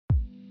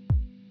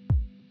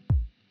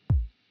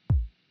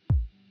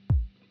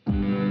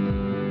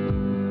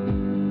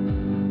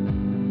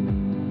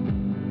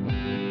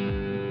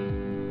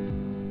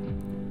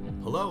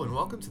and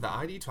welcome to the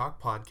ID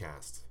Talk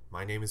podcast.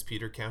 My name is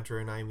Peter Counter,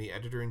 and I am the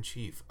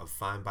editor-in-chief of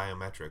Find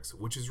Biometrics,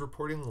 which is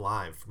reporting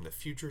live from the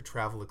Future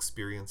Travel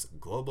Experience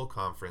Global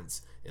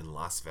Conference in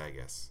Las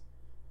Vegas.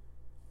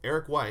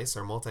 Eric Weiss,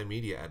 our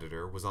multimedia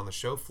editor, was on the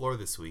show floor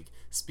this week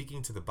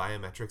speaking to the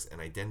biometrics and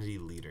identity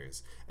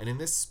leaders, and in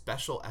this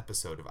special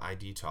episode of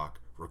ID Talk,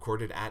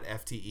 recorded at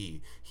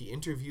FTE, he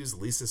interviews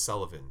Lisa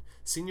Sullivan,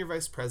 Senior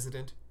Vice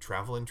President,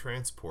 Travel and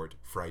Transport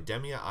for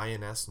IDEMIA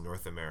INS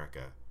North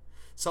America.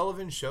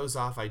 Sullivan shows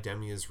off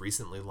IDEMIA's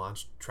recently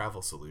launched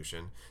travel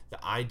solution, the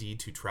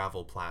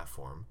ID2Travel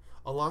platform,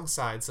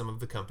 alongside some of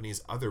the company's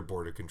other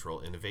border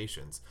control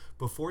innovations,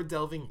 before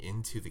delving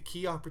into the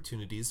key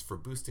opportunities for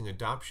boosting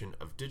adoption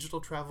of digital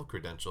travel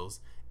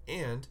credentials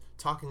and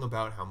talking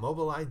about how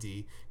mobile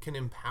ID can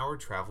empower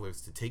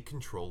travelers to take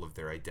control of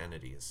their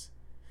identities.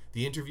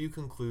 The interview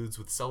concludes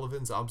with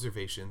Sullivan's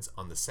observations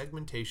on the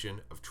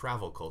segmentation of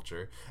travel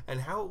culture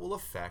and how it will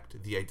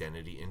affect the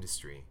identity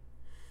industry.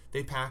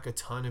 They pack a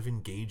ton of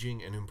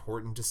engaging and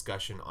important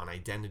discussion on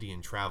identity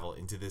and travel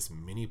into this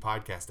mini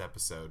podcast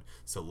episode,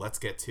 so let's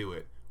get to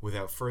it.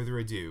 Without further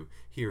ado,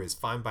 here is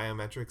Find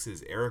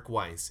Biometrics' Eric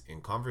Weiss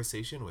in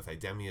conversation with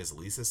IDEMIA's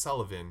Lisa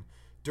Sullivan,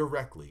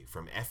 directly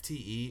from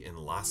FTE in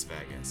Las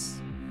Vegas.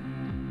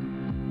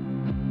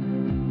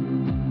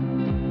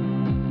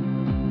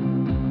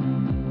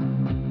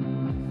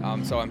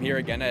 So I'm here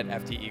again at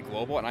FTE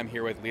Global, and I'm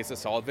here with Lisa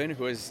Sullivan,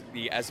 who is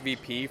the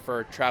SVP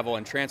for Travel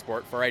and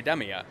Transport for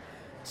IDEMIA.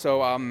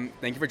 So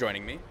thank you for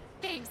joining me.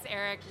 Thanks,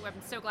 Eric. I'm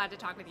so glad to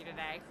talk with you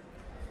today.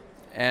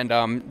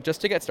 And just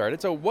to get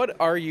started, so what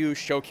are you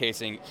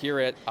showcasing here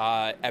at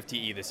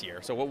FTE this year?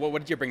 So what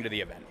did you bring to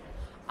the event?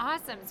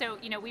 Awesome. So,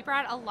 we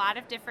brought a lot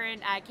of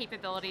different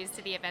capabilities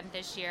to the event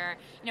this year.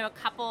 A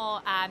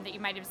couple that you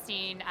might have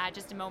seen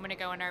just a moment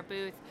ago in our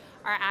booth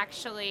are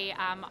actually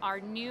our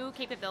new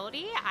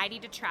capability,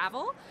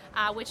 ID2Travel,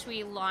 which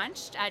we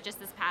launched just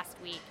this past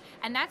week.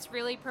 And that's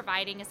really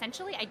providing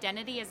essentially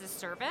identity as a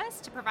service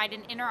to provide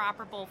an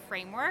interoperable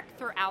framework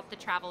throughout the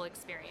travel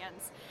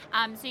experience.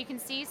 So you can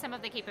see some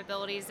of the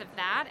capabilities of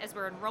that as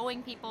we're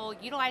enrolling people,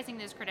 utilizing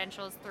those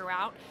credentials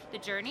throughout the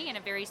journey in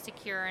a very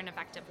secure and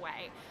effective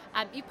way.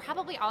 You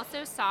probably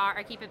also saw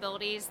our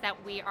capabilities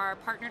that we are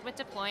partnered with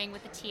deploying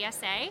with the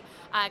TSA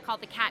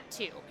called the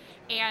CAT2.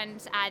 And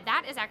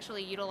that is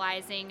actually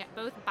utilizing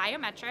both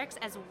biometrics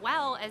as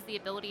well as the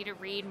ability to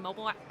read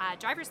mobile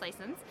driver's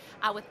license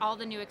with all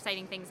the new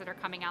exciting things that are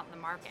coming out in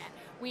the market.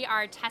 We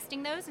are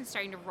testing those and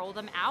starting to roll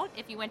them out.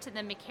 If you went to the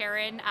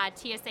McCarran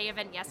TSA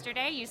event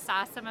yesterday, you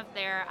saw some of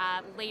their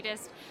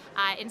latest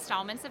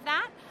installments of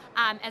that,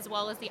 as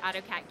well as the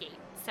AutoCAT gate.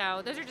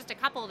 So those are just a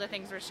couple of the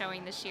things we're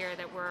showing this year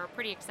that we're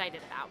pretty excited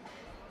about.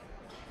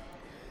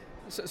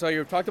 So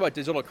you've talked about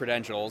digital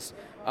credentials.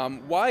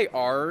 Why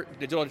are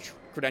digital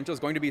credentials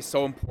going to be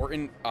so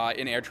important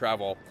in air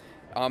travel?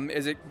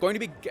 Is it going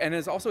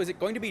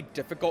to be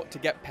difficult to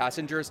get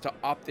passengers to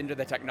opt into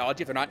the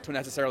technology if they're not too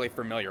necessarily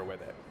familiar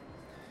with it?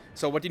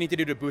 So what do you need to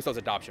do to boost those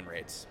adoption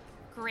rates?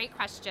 Great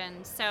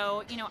question.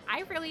 So,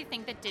 I really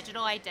think that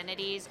digital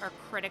identities are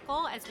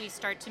critical as we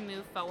start to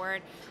move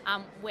forward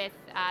with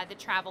the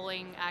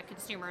traveling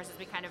consumers as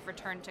we kind of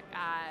return to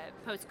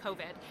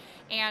post-COVID.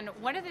 And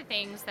one of the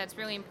things that's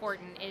really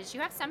important is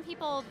you have some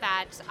people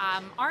that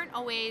aren't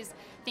always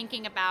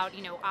thinking about,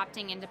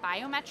 opting into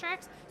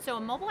biometrics. So a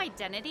mobile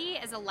identity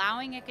is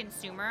allowing a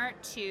consumer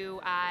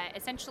to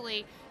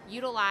essentially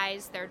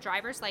utilize their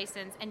driver's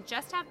license and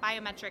just have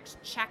biometrics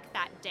check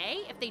that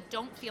day if they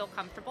don't feel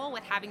comfortable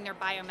with having their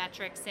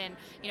biometrics in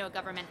a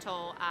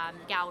governmental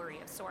gallery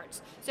of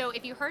sorts. So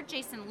if you heard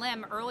Jason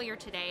Lim earlier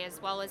today,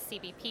 as well as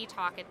CBP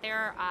talk at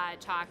their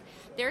talk,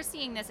 they're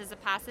seeing this as a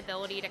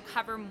possibility to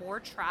cover more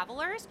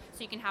travelers,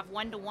 so you can have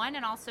one-to-one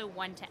and also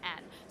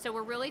one-to-N. So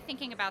we're really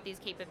thinking about these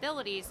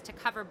capabilities to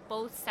cover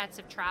both sets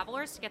of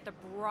travelers to get the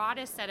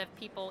broadest set of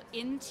people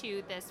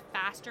into this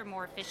faster,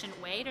 more efficient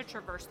way to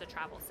traverse the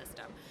travel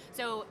system.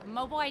 So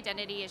mobile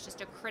identity is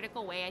just a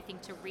critical way, I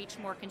think, to reach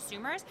more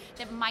consumers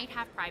that might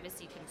have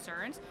privacy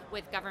concerns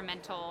with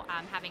governmental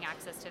having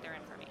access to their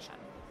information.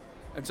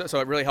 And so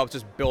it really helps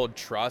just build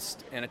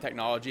trust in a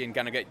technology and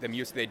kind of get them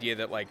used to the idea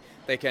that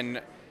they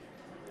can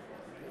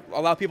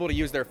allow people to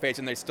use their face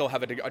and they still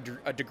have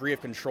a degree of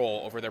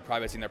control over their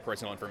privacy and their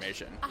personal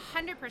information.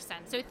 100%.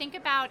 So think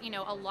about,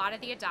 a lot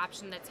of the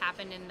adoption that's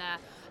happened in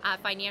the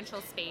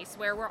financial space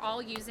where we're all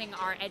using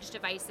our edge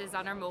devices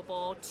on our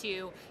mobile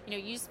to,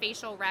 use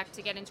facial rec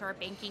to get into our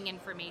banking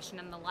information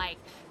and the like.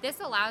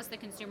 This allows the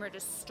consumer to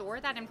store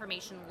that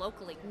information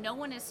locally. No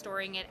one is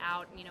storing it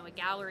out, a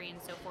gallery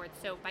and so forth.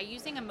 So by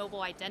using a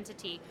mobile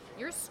identity,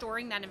 you're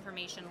storing that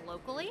information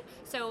locally.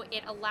 So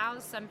it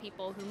allows some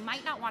people who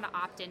might not want to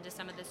opt into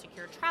some of the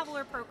secure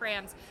traveler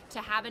programs to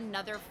have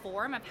another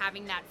form of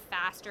having that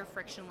faster,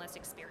 frictionless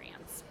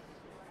experience.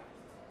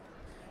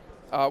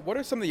 What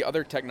are some of the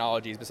other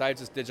technologies besides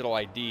just digital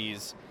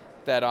IDs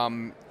that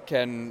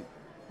can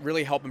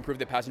really help improve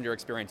the passenger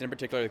experience? In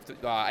particular,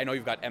 I know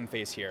you've got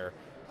M-Face here.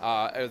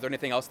 Is there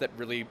anything else that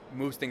really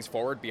moves things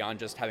forward beyond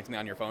just having something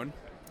on your phone?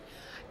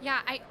 Yeah,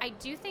 I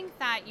do think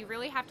that you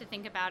really have to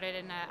think about it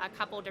in a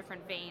couple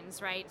different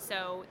veins, right?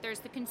 So there's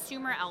the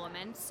consumer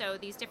element, so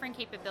these different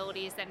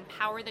capabilities that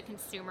empower the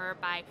consumer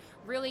by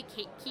really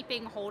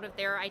keeping hold of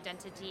their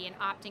identity and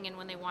opting in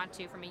when they want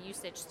to from a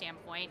usage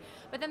standpoint.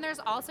 But then there's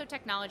also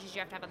technologies you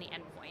have to have on the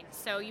endpoint.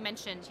 So you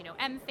mentioned,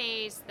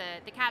 M-Face,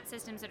 the CAT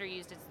systems that are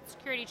used as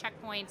security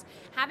checkpoints,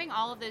 having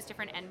all of those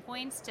different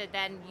endpoints to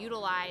then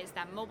utilize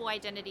that mobile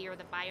identity or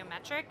the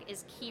biometric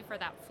is key for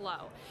that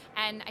flow.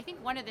 And I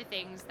think one of the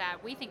things that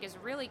we think is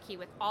really key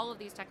with all of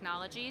these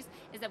technologies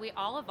is that we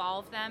all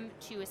evolve them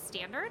to a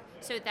standard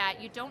so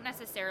that you don't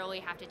necessarily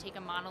have to take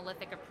a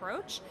monolithic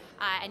approach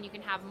and you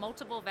can have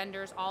multiple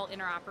vendors all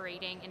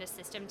interoperating in a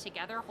system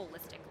together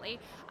holistically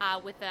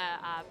with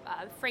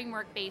a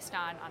framework based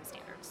on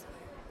standards.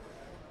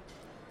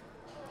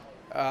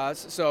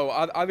 So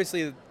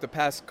obviously the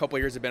past couple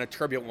of years have been a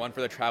turbulent one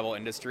for the travel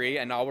industry,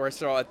 and now we're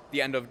still at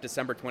the end of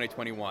December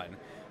 2021.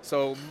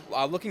 So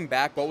looking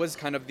back, what was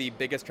kind of the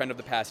biggest trend of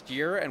the past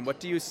year, and what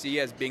do you see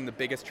as being the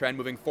biggest trend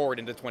moving forward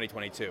into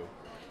 2022?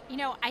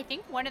 I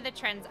think one of the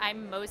trends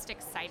I'm most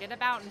excited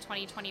about in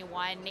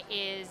 2021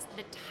 is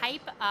the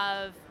type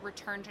of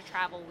return to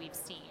travel we've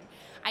seen.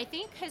 I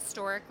think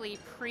historically,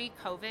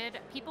 pre-COVID,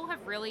 people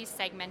have really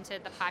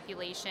segmented the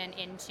population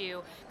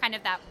into kind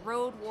of that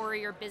road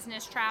warrior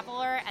business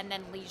traveler and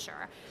then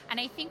leisure. And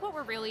I think what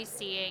we're really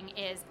seeing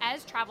is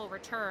as travel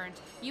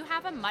returns, you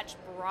have a much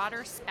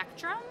broader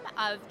spectrum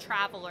of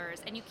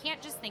travelers, and you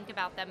can't just think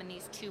about them in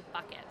these two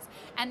buckets.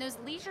 And those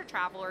leisure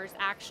travelers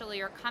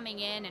actually are coming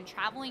in and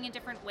traveling in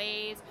different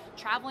ways,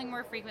 traveling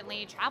more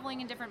frequently,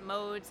 traveling in different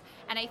modes.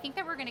 And I think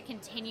that we're going to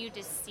continue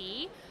to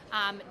see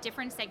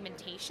different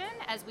segmentation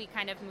as we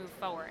kind of move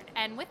forward.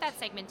 And with that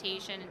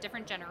segmentation and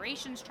different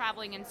generations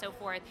traveling and so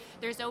forth,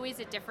 there's always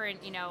a different,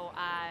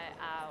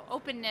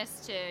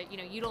 openness to,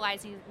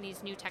 utilizing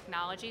these new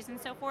technologies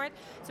and so forth.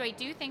 So I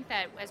do think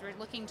that as we're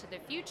looking to the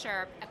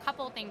future, a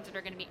couple of things that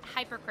are going to be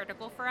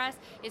hypercritical for us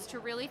is to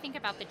really think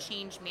about the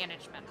change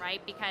management,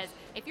 right? Because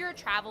if you're a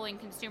traveling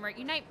consumer,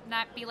 you might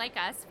not be like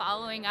us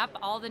following up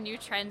all the new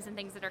trends and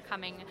things that are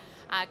coming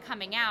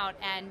out,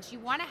 and you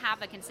want to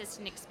have a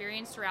consistent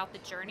experience throughout the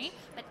journey.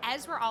 But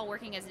as we're all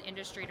working as an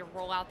industry to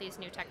roll out these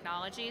new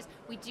technologies,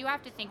 we do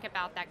have to think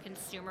about that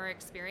consumer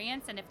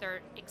experience. And if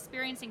they're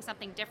experiencing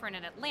something different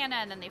in Atlanta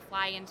and then they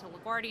fly into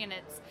LaGuardia and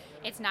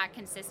it's not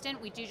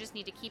consistent, we do just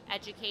need to keep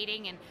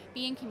educating and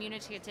being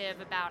communicative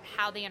about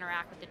how they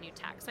interact with the new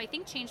tech. So I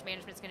think change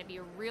management is going to be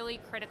a really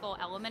critical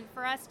element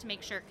for us to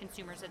make sure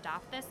consumers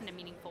adopt this in a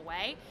meaningful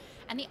way.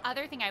 And the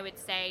other thing I would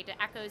say,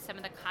 to echo some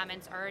of the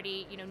comments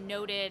already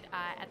noted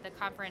at the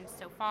conference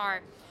so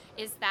far,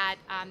 is that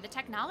the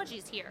technology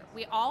is here.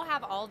 We all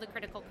have all the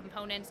critical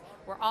components.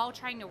 We're all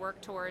trying to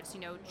work towards,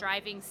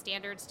 driving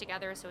standards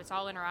together so it's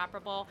all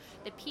interoperable.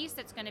 The piece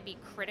that's going to be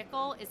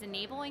critical is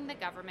enabling the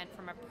government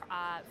from a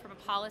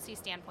policy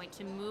standpoint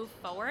to move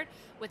forward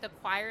with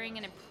acquiring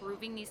and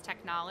improving these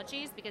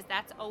technologies, because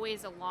that's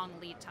always a long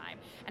lead time.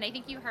 And I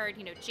think you heard,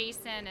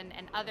 Jason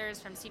and others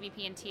from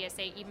CBP and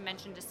TSA even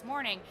mentioned this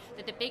morning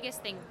that the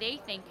biggest thing they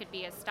think could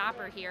be a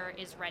stopper here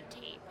is red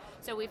tape.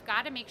 So we've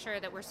got to make sure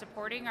that we're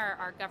supporting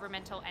our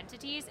governmental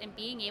entities and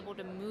being able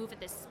to move at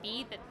the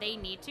speed that they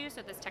need to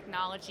so this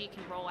technology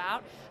can roll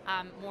out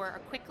more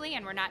quickly,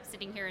 and we're not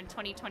sitting here in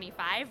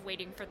 2025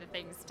 waiting for the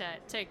things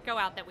to go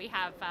out that we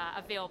have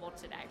available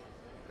today.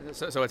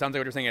 So it sounds like what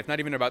you're saying, it's not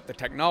even about the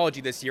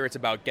technology this year, it's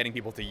about getting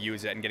people to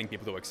use it and getting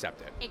people to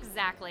accept it.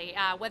 Exactly.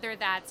 Whether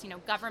that's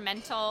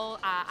governmental,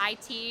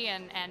 IT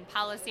and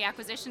policy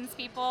acquisitions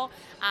people,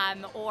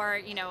 or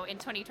in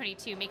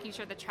 2022 making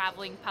sure the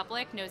traveling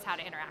public knows how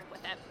to interact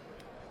with it.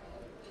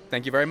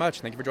 Thank you very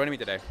much. Thank you for joining me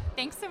today.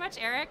 Thanks so much,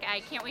 Eric. I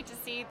can't wait to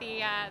see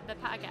the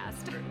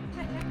podcast.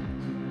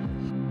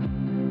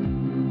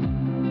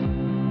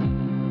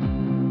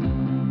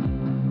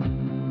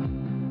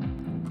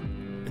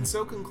 And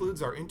so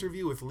concludes our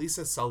interview with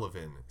Lisa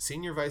Sullivan,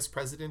 Senior Vice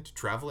President,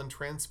 Travel and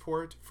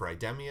Transport for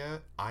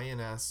IDEMIA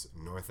INS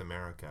North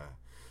America.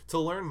 To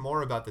learn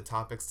more about the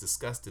topics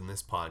discussed in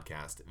this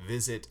podcast,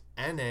 visit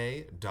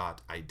na.idemia.com.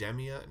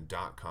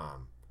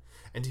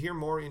 And to hear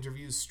more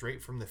interviews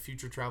straight from the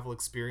Future Travel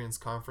Experience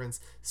Conference,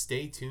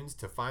 stay tuned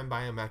to Find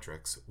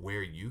Biometrics,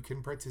 where you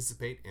can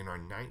participate in our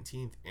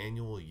 19th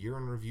annual Year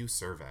in Review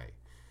survey.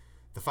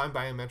 The Find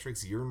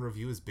Biometrics Year in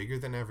Review is bigger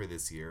than ever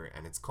this year,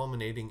 and it's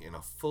culminating in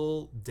a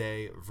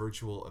full-day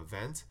virtual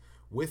event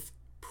with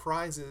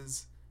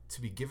prizes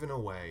to be given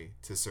away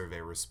to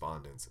survey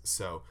respondents.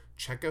 So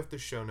check out the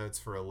show notes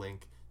for a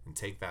link and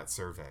take that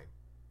survey.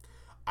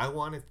 I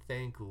want to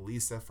thank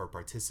Lisa for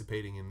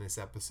participating in this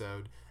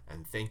episode,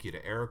 and thank you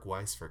to Eric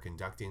Weiss for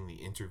conducting the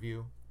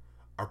interview.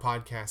 Our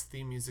podcast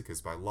theme music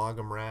is by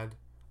Logomrad.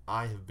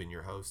 I have been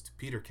your host,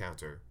 Peter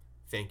Counter.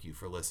 Thank you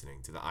for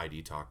listening to the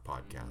ID Talk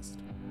podcast.